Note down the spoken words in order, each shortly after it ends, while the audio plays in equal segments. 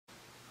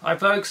Hi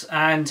folks,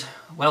 and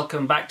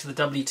welcome back to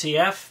the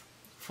WTF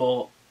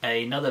for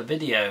another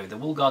video, the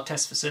Woolguard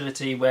test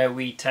facility, where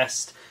we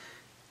test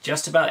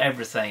just about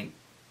everything.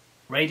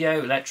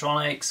 Radio,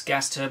 electronics,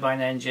 gas turbine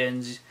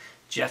engines,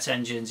 jet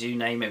engines, you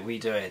name it, we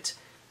do it.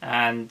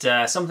 And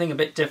something a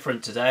bit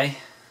different today.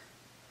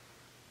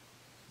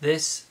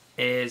 This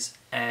is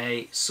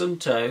a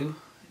Suunto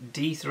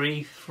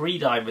D3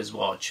 freediver's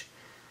watch,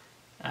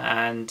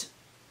 and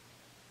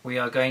we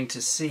are going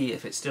to see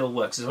if it still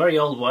works. It's a very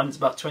old one, it's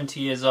about 20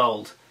 years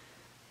old,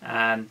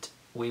 and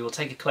we will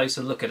take a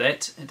closer look at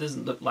it. It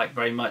doesn't look like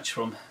very much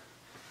from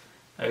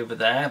over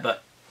there,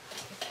 but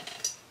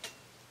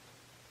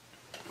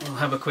we'll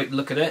have a quick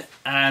look at it,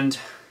 and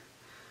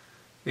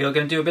we are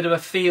going to do a bit of a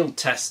field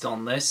test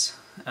on this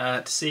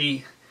to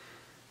see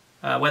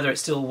whether it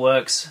still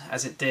works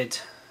as it did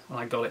when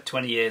I got it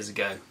 20 years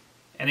ago.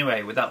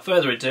 Anyway, without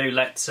further ado,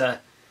 let's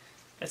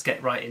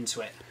get right into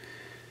it.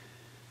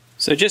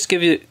 So just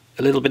give you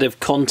a little bit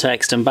of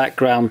context and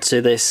background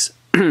to this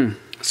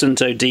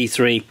Suunto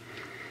D3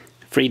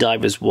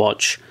 freediver's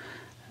watch.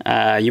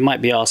 You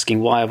might be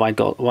asking, why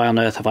on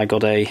earth have I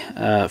got a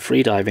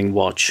freediving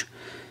watch?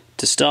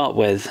 To start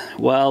with,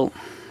 well,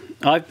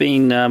 I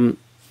learned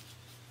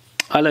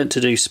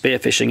to do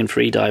spearfishing and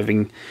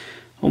freediving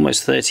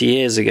almost 30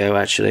 years ago,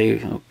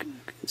 actually.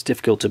 It's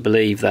difficult to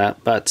believe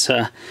that, but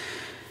I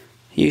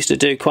used to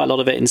do quite a lot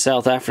of it in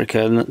South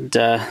Africa, and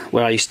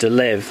where I used to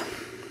live.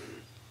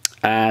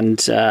 And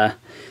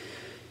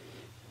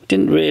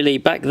didn't really,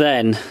 back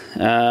then,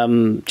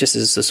 just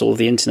as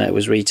the internet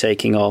was really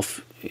taking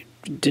off,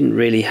 didn't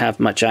really have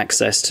much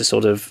access to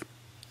sort of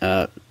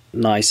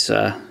nice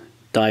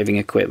diving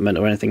equipment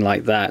or anything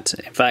like that.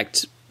 In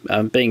fact,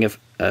 being a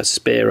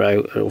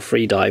spearo or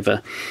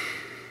freediver,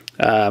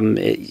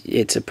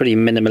 it's a pretty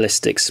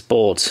minimalistic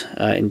sport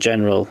in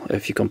general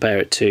if you compare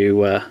it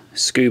to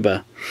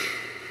scuba.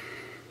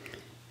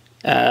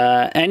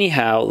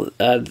 Anyhow,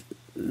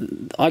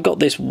 I got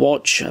this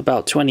watch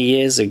about 20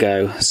 years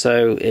ago,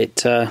 so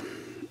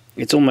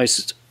it's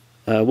almost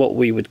what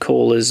we would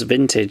call as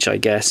vintage, I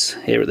guess,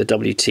 here at the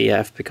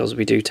WTF, because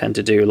we do tend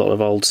to do a lot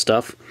of old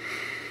stuff.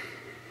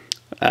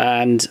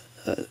 And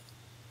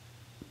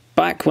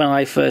back when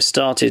I first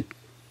started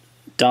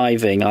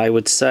diving, I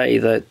would say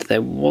that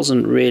there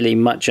wasn't really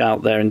much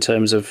out there in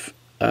terms of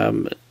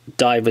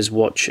divers'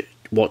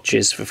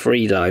 watches for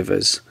free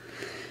divers.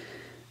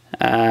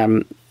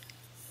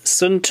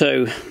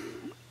 Suunto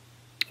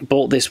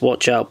bought this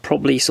watch out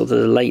probably sort of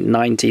the late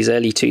 90s,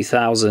 early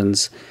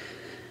 2000s,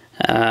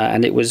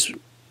 and it was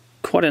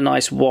quite a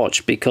nice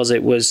watch because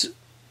it was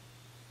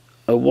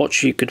a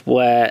watch you could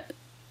wear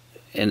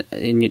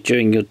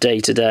during your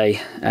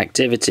day-to-day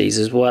activities,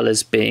 as well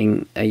as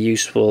being a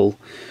useful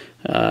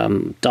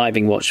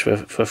diving watch for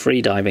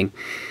free diving.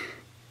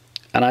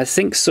 And I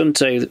think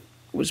Suunto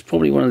was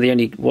probably one of the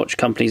only watch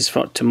companies,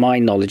 to my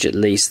knowledge at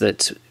least,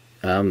 that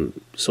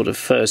sort of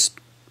first,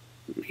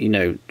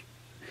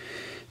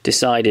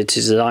 decided to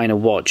design a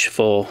watch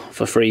for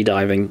free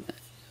diving,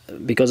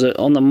 because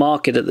on the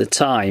market at the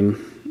time,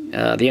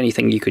 the only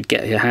thing you could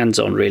get your hands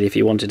on really if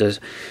you wanted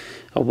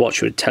a watch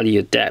that would tell you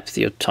your depth,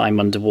 your time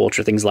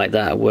underwater, things like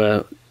that,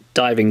 were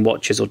diving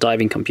watches or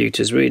diving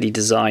computers really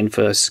designed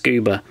for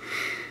scuba.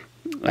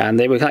 And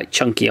they were like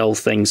chunky old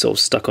things sort of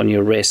stuck on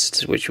your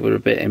wrist, which were a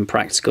bit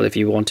impractical if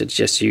you wanted to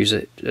just use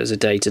it as a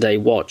day-to-day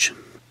watch.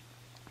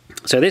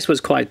 So this was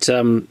quite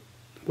a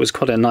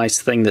nice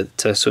thing that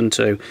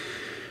Suunto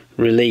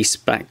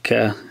released back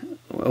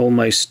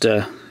almost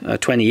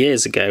 20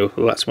 years ago.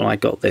 Well, that's when I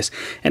got this.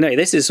 Anyway,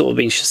 this has sort of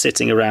been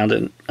sitting around,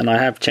 and I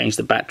have changed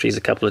the batteries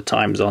a couple of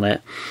times on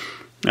it.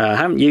 I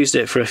haven't used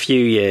it for a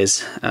few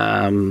years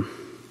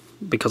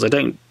because I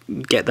don't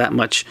get that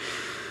much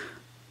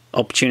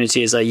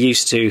opportunity as I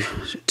used to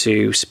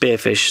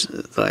spearfish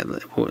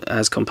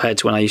as compared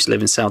to when I used to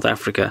live in South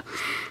Africa.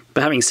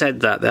 But having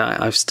said that,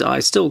 I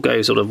still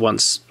go sort of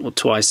once or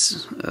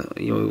twice,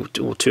 or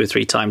 2 or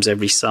 3 times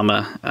every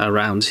summer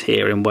around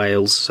here in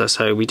Wales.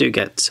 So we do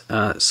get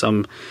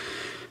some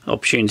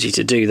opportunity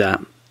to do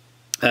that.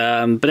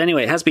 But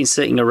anyway, it has been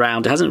sitting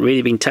around. It hasn't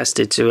really been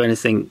tested to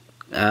anything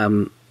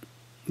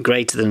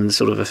greater than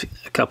sort of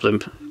a couple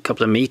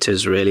of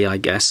meters, really, I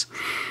guess.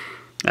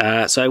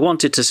 So I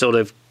wanted to sort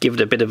of give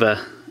it a bit of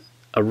a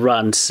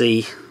run,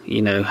 see,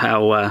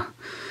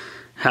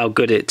 how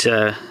good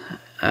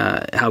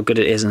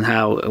it is,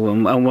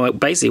 and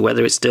basically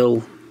whether it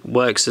still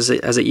works as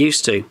it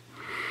used to.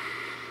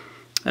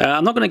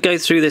 I'm not going to go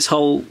through this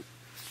whole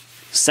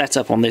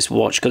setup on this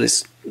watch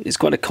because it's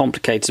quite a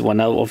complicated one.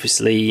 Now,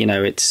 obviously,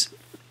 it's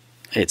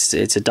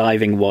a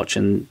diving watch,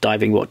 and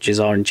diving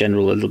watches are in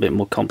general a little bit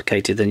more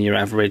complicated than your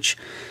average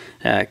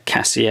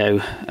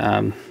Casio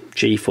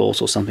G-Force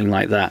or something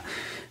like that.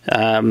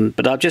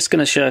 But I'm just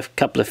going to show a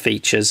couple of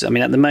features. I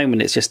mean, at the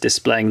moment it's just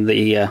displaying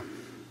the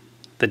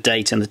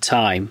date and the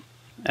time,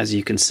 as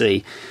you can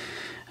see.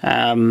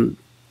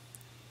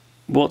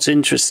 What's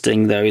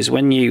interesting though is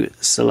when you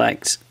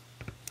select,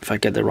 if I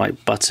get the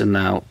right button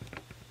now,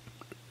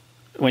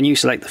 when you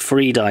select the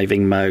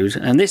freediving mode,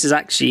 and this is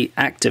actually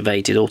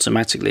activated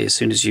automatically as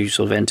soon as you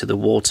sort of enter the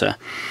water.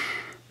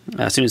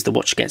 As soon as the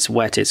watch gets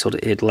wet,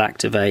 it'll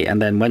activate,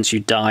 and then once you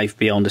dive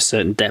beyond a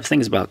certain depth, I think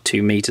it's about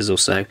 2 meters or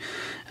so,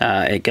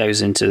 it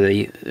goes into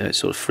the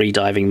sort of free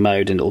diving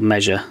mode, and it'll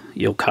measure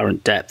your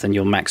current depth and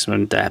your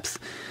maximum depth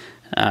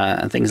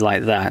and things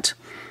like that.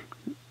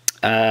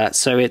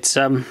 So it's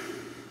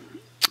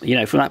you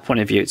know, from that point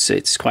of view,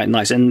 it's quite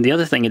nice. And the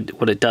other thing,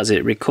 what it does,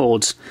 it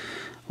records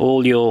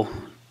all your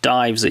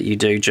dives that you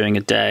do during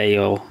a day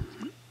or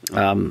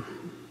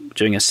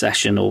during a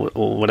session or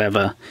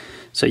whatever.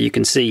 So you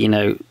can see, you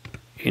know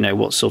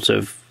what sort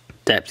of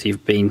depth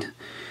you've been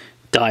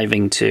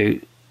diving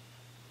to.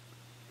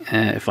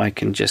 If I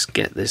can just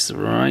get this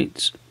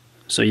right.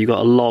 So you've got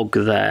a log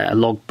there, a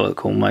log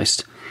book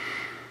almost,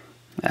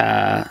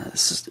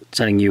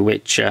 telling you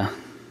which,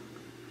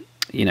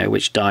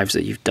 which dives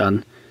that you've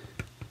done.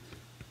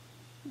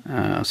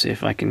 I'll see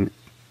if I can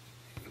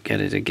get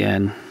it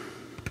again.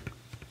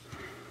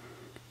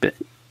 But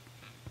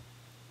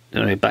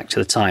anyway, back to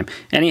the time.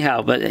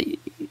 Anyhow, but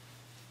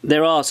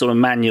there are sort of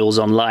manuals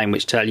online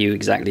which tell you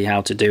exactly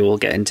how to do or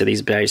get into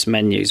these various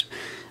menus.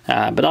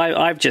 But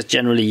I've just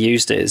generally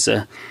used it as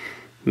a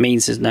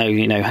means to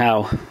know,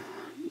 how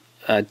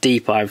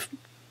deep I've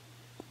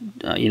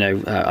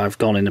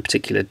gone in a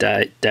particular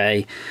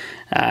day,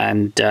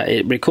 and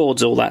it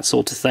records all that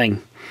sort of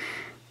thing.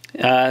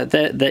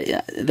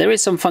 There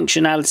is some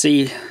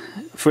functionality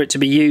for it to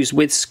be used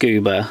with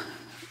scuba,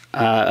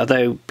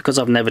 although because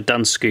I've never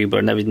done scuba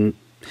and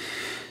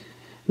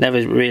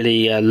never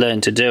really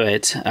learned to do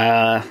it,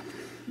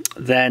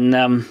 then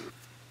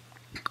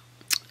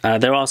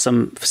there are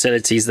some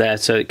facilities there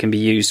so it can be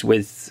used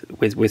with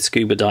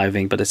scuba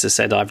diving, but as I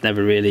said, I've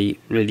never really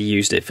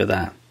used it for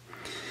that.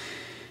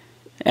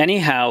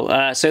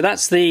 Anyhow, so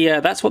that's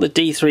what the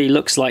D3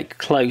 looks like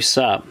close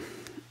up,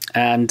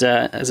 and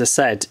as I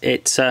said,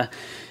 it's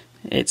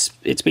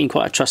been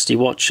quite a trusty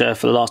watch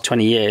for the last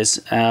 20 years,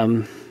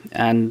 and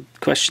the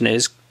question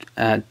is,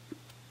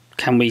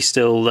 can we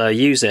still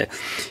use it?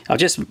 I'll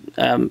just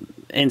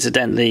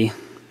incidentally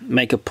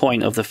make a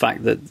point of the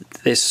fact that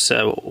this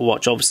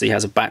watch obviously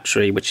has a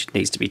battery which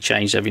needs to be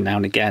changed every now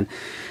and again,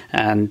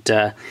 and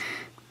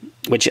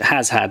which it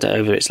has had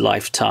over its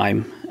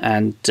lifetime.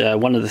 And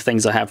one of the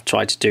things I have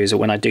tried to do is that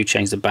when I do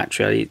change the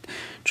battery, I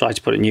try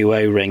to put a new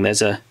O-ring.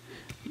 If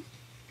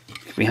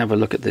we have a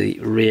look at the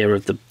rear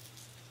of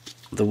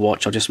the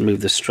watch, I'll just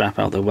move the strap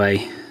out of the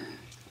way,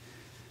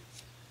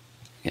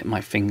 get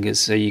my fingers,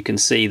 so you can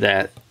see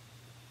that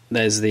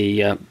there's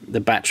the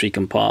battery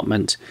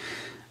compartment,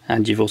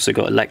 and you've also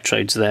got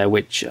electrodes there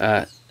which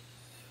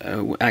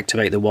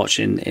activate the watch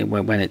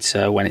when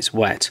it's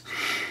wet.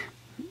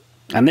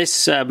 And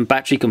this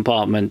battery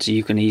compartment,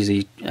 you can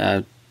easily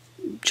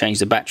change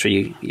the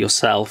battery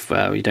yourself.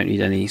 You don't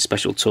need any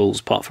special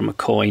tools apart from a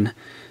coin,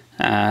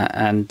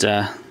 and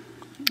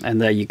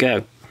there you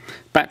go.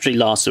 Battery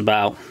lasts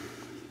about,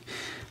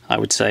 I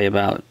would say,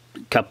 about a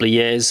couple of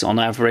years on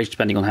average,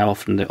 depending on how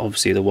often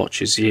obviously the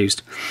watch is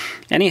used.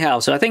 Anyhow,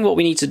 so I think what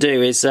we need to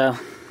do is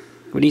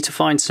we need to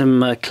find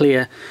some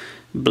clear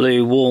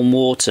blue warm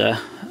water,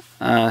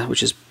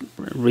 which is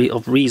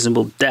of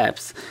reasonable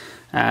depth,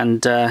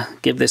 and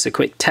give this a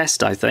quick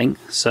test, I think.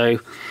 So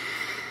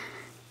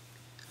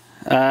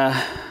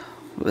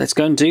let's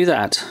go and do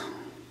that.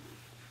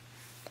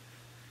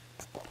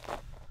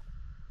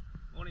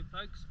 Morning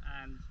folks,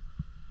 and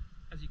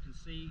as you can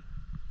see,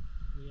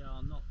 we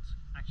are not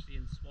actually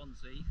in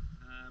Swansea.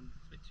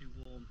 It's a bit too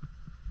warm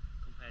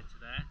compared to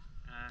there.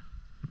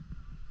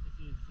 This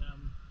is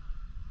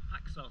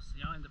Paxos,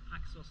 the island of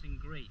Paxos in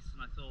Greece,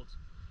 and I thought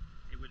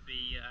it would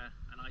be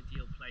an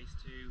ideal place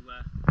to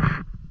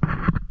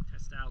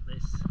test out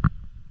this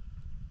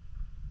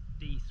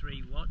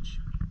D3 watch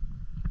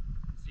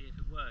and see if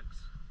it works.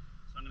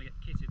 So I'm going to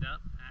get kitted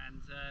up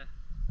and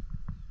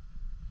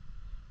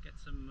get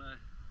some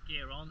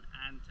gear on,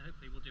 and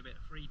hopefully we'll do a bit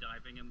of free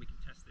diving and we can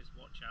test this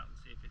watch out and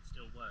see if it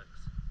still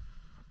works.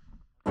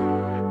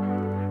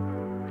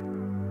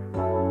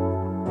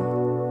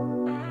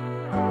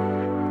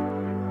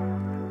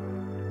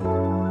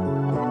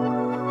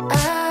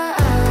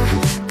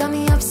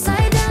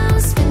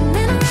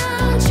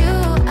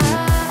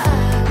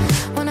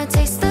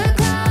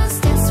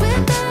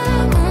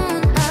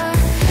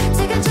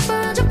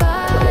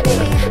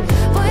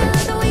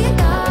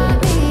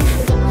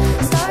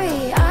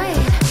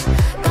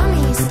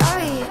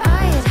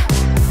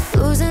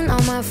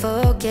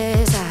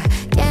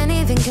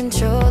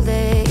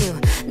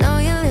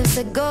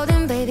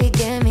 Golden baby,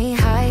 get me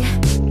high,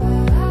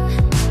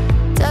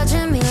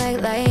 touching me like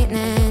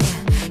lightning,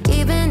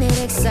 keeping it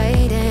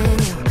exciting.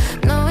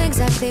 You know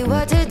exactly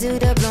what to do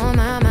to blow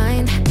my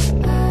mind.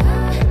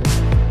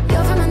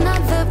 You're from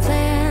another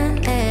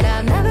planet.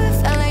 I've never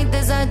felt like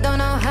this. I don't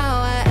know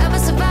how I ever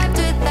survived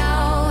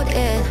without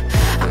it.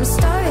 I'm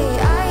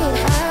starry-eyed,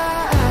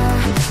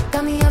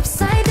 got me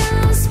upside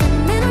down,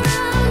 spinning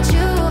around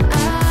you.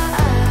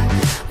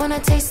 I wanna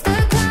taste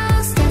the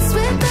clouds, dance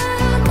with the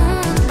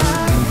moon.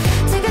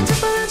 Take a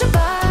trip around your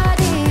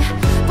body,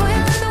 boy,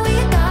 I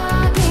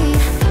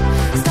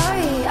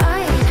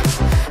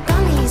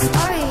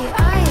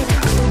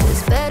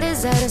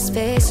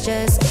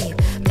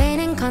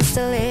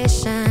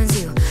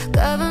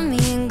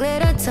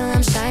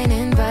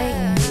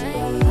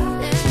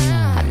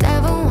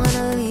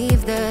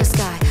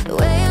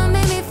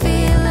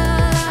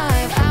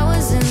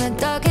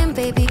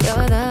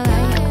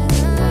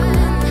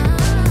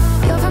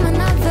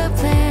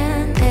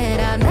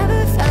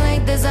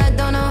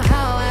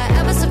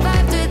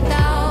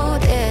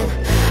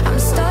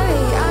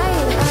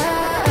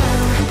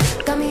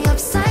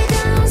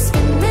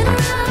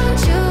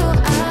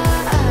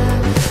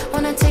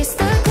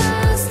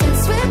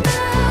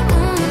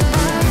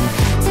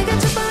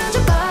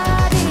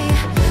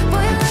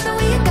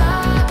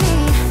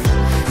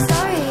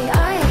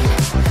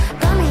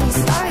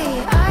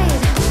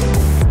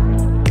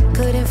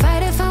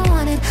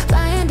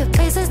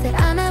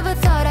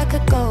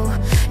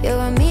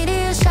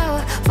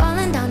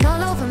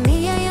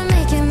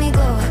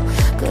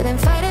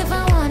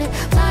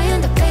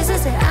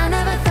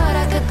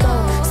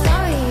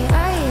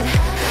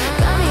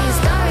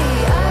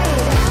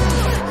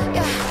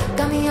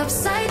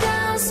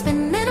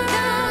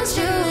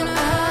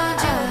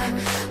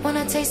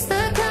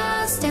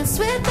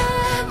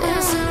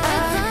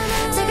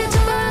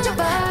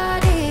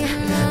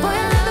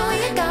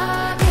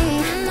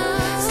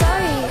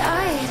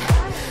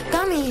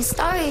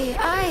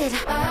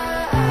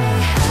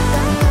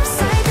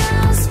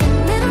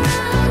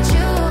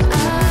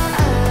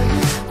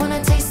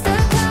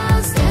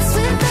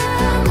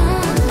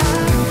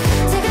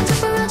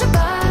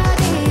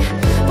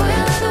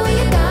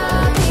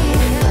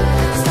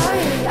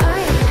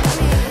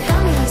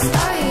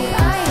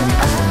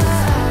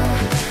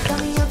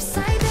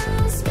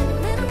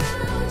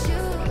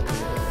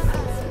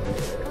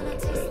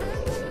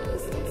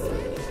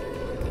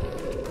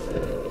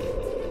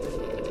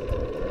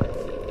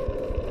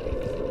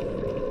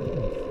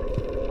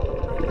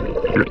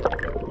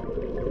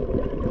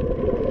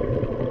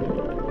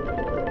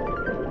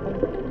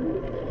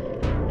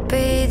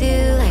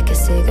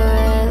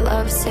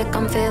sick,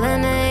 I'm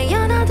feeling it.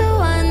 You're not the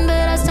one,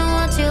 but I still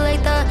want you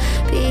like the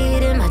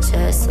beat in my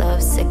chest.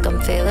 Love sick, I'm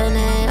feeling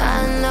it.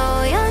 I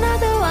know you're not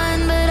the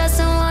one, but I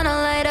still wanna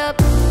light up.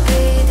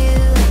 Breathe you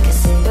like a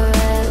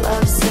cigarette.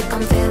 Love sick,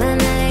 I'm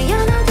feeling it.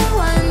 You're not the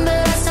one,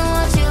 but I still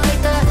want you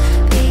like the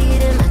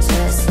beat in my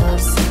chest.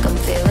 Love sick, I'm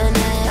feeling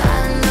it.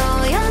 I know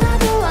you're not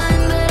the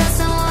one, but I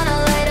still wanna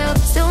light up.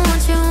 Still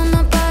want you in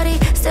my body,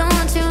 still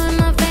want you in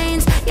my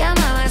veins. Yeah,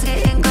 my mind's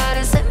getting caught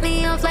and set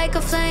me off like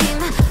a flame.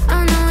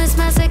 I know it's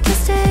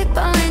masochistic,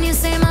 but when you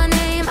say my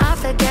name, I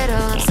forget her.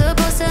 I'm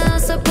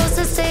supposed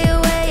to stay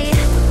away.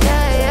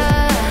 Yeah,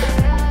 yeah.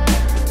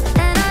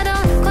 And I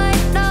don't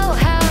quite know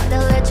how to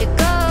let you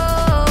go.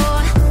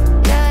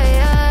 Yeah,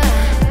 yeah.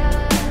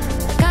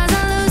 'Cause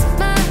I lose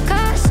my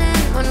caution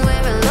when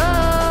we're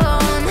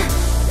alone.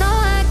 No,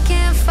 I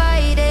can't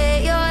fight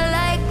it. You're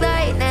like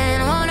lightning,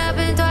 won't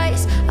happen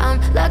twice. I'm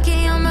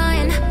lucky I'm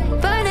mine,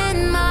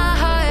 burning my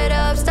heart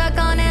up, stuck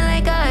on it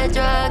like a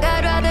drug.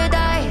 I'd rather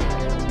die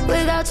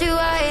without you.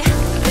 I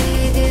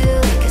breathe you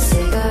like a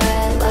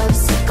cigarette. Love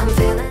sick, I'm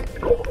feeling.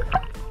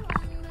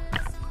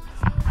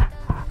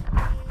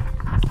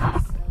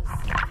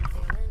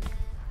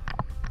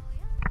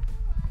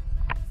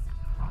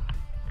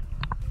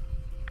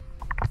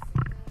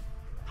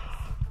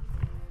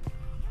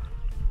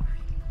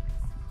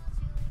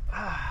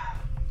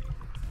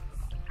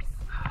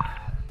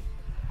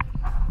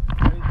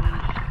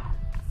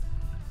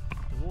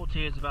 The water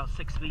here is about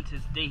 6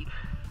 meters deep,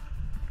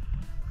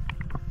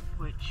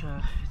 which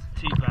isn't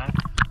too bad.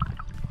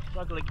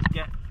 Struggling to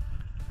get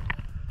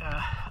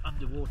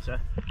underwater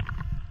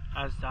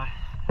as I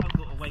haven't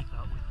got a weight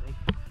belt with me,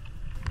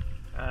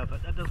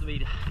 but that doesn't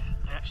mean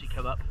I actually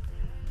come up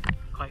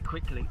quite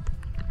quickly.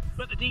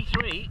 But the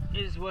D3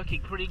 is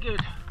working pretty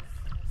good.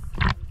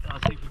 I'll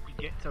see if we can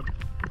get some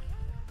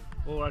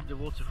more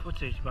underwater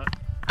footage, but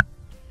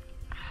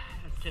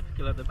as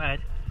typical of the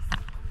Med,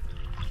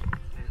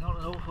 there's not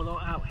an awful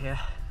lot out here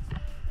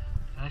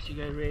unless you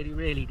go really,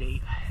 really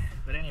deep.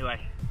 But anyway,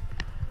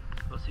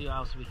 we'll see what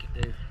else we can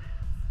do.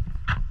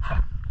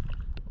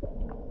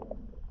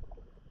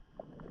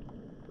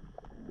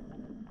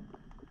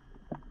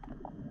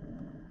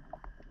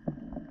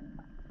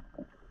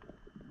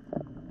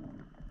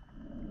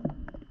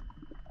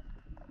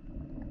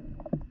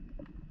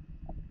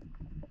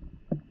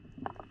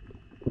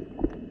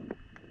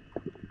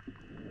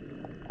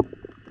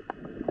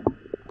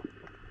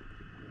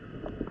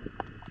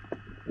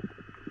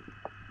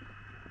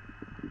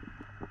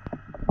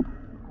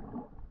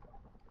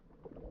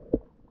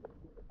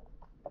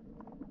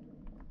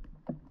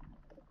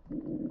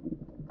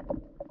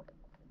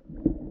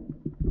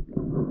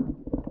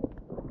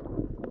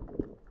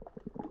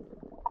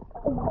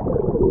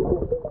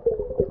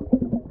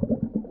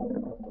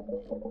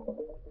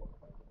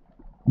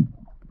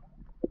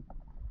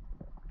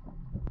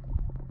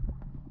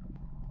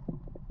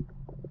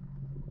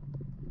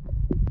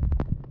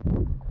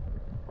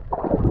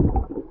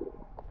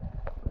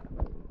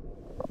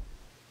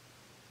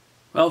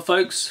 Well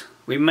folks,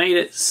 we made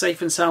it safe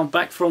and sound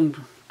back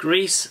from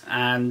Greece,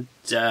 and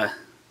the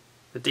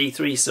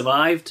D3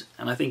 survived,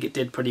 and I think it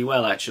did pretty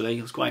well actually.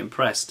 I was quite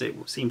impressed. It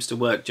seems to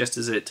work just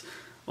as it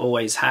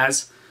always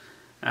has,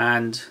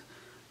 and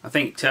I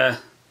think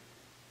if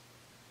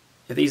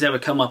these ever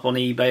come up on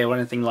eBay or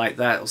anything like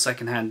that, or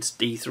second-hand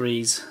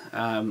D3s,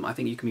 I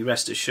think you can be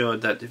rest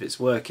assured that if it's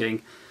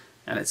working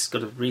and it's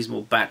got a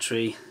reasonable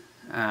battery,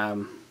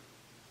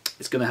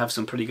 it's going to have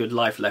some pretty good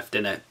life left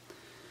in it.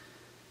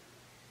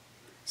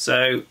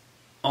 So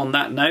on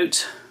that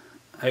note,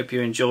 I hope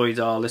you enjoyed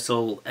our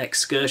little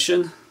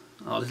excursion,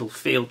 our little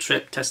field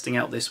trip testing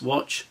out this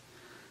watch,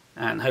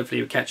 and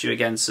hopefully we'll catch you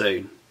again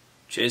soon.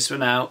 Cheers for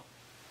now.